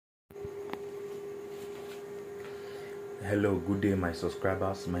Hello, good day my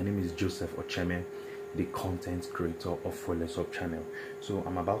subscribers. My name is Joseph Ocheme, the content creator of Fuelless channel. So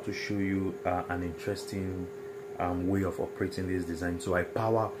I'm about to show you an interesting way of operating this design. So I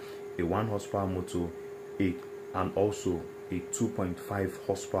power a 1 horsepower motor and also a 2.5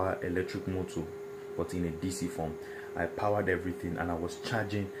 horsepower electric motor, but in a DC form. I powered everything and I was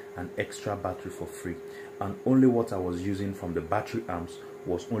charging an extra battery for free, and only what I was using from the battery amps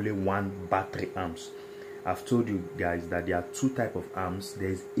was only 1 battery amps. I've told you guys that there are 2 types of amps.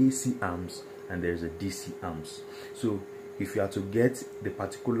 There's AC amps and there's a DC amps. So if you are to get the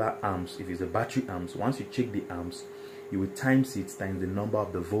particular amps, if it's a battery amps, once you check the amps, you will times it times the number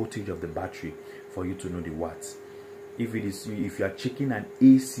of the voltage of the battery for you to know the watts. If you are checking an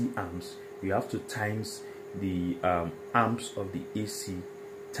AC amps, you have to times the amps of the AC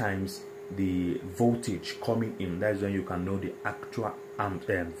times the voltage coming in. That is when you can know the actual amp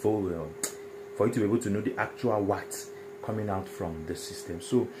for you to be able to know the actual watts coming out from the system.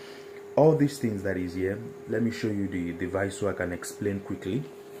 So all these things that is here, let me show you the device so I can explain quickly.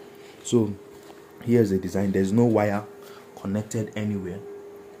 So here's the design. There's no wire connected anywhere.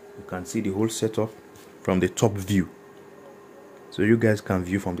 You can see the whole setup from the top view, so you guys can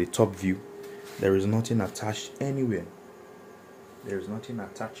view from the top view. There is nothing attached anywhere. There is nothing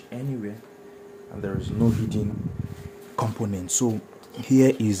attached anywhere, and there is no hidden component. So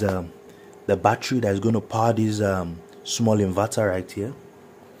here is the battery that is going to power this small inverter right here.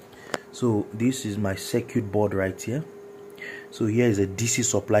 So this is my circuit board right here. So here is a DC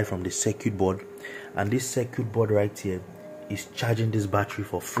supply from the circuit board, and this circuit board right here is charging this battery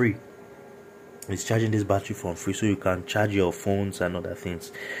for free. It's charging this battery for free, so you can charge your phones and other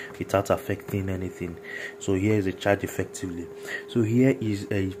things without affecting anything. So here is a charge effectively. So here is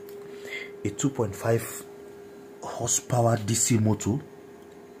a 2.5 horsepower DC motor.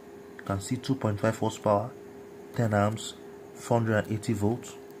 You can see 2.5 horsepower, 10 amps, 480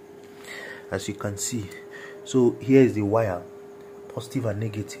 volts, as you can see. So here is the wire, positive and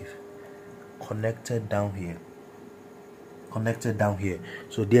negative, connected down here.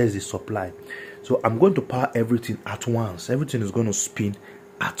 So there is the supply. So I'm going to power everything at once. Everything is going to spin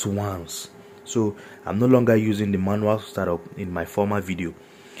at once. So I'm no longer using the manual startup in my former video.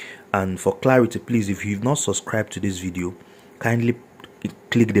 And for clarity, please, if you've not subscribed to this video, kindly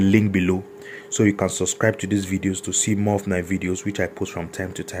click the link below so you can subscribe to these videos to see more of my videos which I post from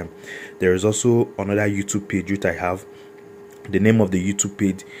time to time. There is also another YouTube page which I have. The name of the YouTube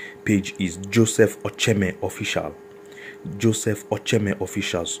page is Joseph Ocheme Official. Joseph Ocheme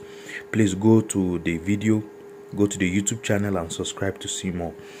Officials. Please go to the video, go to the YouTube channel and subscribe to see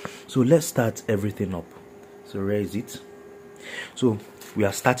more. So let's start everything up. So where is it? So we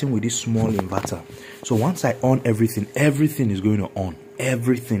are starting with this small inverter. So once I on everything, everything is going to on.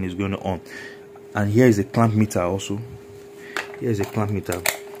 Everything is going to on. And here is a clamp meter also. Here is a clamp meter.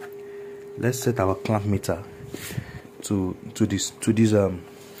 Let's set our clamp meter to the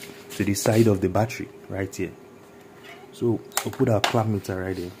side of the battery right here. So we'll put our clamp meter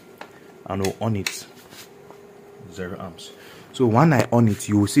right there and we'll on it 0 amps. So when I on it,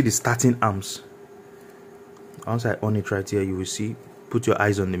 you will see the starting amps. Once I on it right here, you will see, put your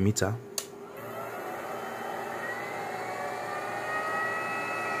eyes on the meter.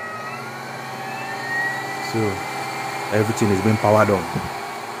 So everything is being powered on.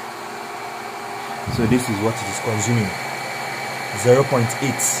 So this is what it is consuming: 0.8,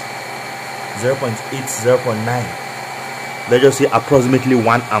 0.9. Let's just say approximately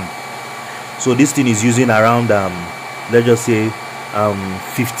 1 amp. So this thing is using around let's just say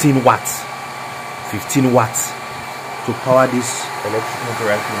 15 watts to power this electric motor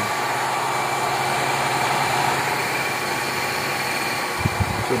right here.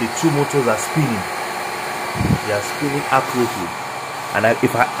 So the 2 motors are spinning. They are spinning accurately, and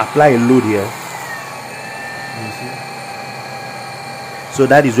if I apply a load here, you see, so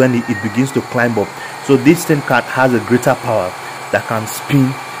that is when it begins to climb up. So this thing has a greater power that can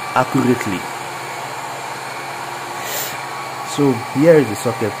spin accurately. So here is the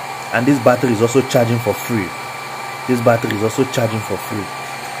socket, and this battery is also charging for free. This battery is also charging for free.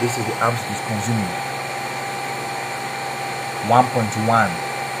 This is the amps it's consuming: 1.1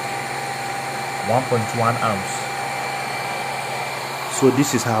 amps. So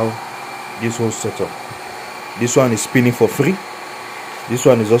this is how this whole setup. This one is spinning for free. This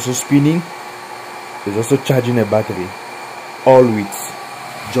one is also spinning. It's also charging a battery, all with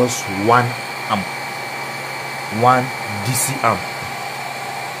just 1 amp, 1 DC amp.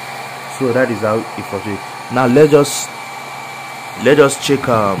 So that is how it fluctuates. Now let's just check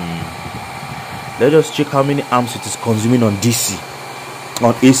how many amps it is consuming on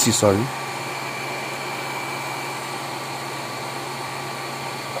AC, sorry.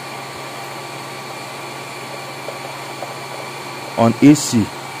 On AC,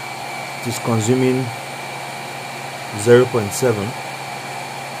 it is consuming 0.7.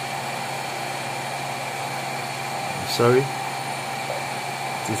 Sorry,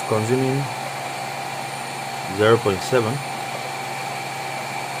 it is consuming 0.7.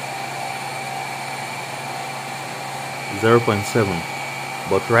 0.7,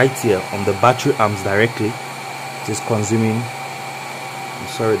 but right here on the battery arms directly, it is consuming, I'm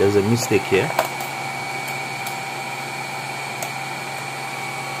sorry, there's a mistake here.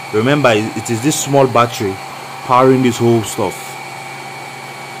 Remember, it is this small battery powering this whole stuff.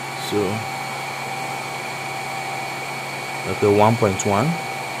 So okay, 1.1.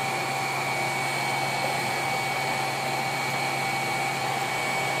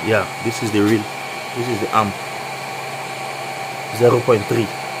 Yeah, this is the amp.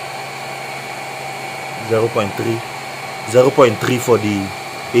 0.3 for the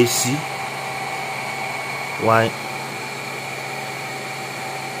AC.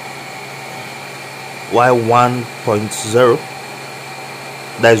 Why 1.0,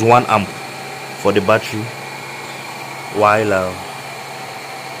 that is 1 amp for the battery, while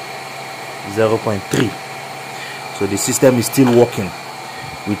 0.3. so the system is still working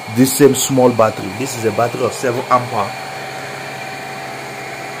with this same small battery. This is a battery of 7 ampere,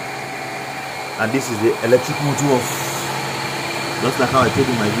 and this is the electric motor of, just like how I told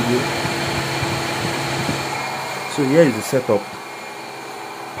in my video. So here is the setup,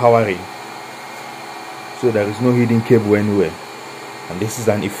 powering. So there is no hidden cable anywhere, and this is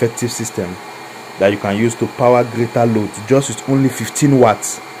an effective system that you can use to power greater loads just with only 15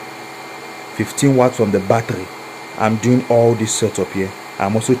 watts. 15 watts from the battery. I'm doing all this setup here.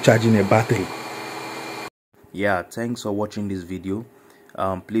 I'm also charging a battery. Yeah, thanks for watching this video.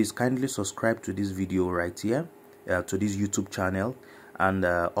 Please kindly subscribe to this video right here, to this YouTube channel, and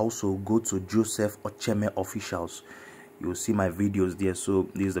also go to Joseph Ocheme Officials. You will see my videos there. So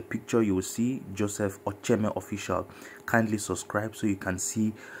there's a picture, you will see Joseph Ocheme Official. Kindly subscribe so you can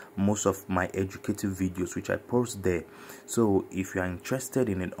see most of my educative videos which I post there. So if you are interested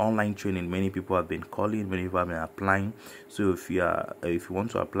in an online training, many people have been calling, many people have been applying. So if you want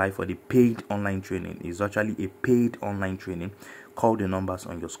to apply for the paid online training, it's actually a paid online training. Call the numbers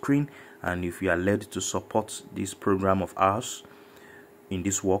on your screen, and if you are led to support this program of ours in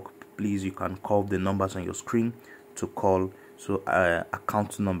this work, please, you can call the numbers on your screen to call, so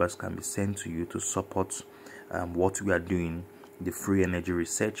account numbers can be sent to you to support what we are doing, the free energy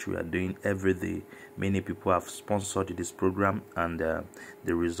research we are doing every day. Many people have sponsored this program, and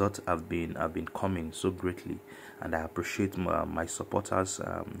the results have been coming so greatly, and I appreciate my supporters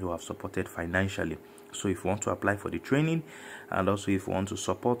who have supported financially. So if you want to apply for the training, and also if you want to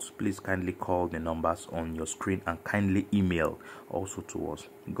support, please kindly call the numbers on your screen and kindly email also to us.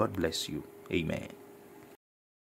 God bless you. Amen.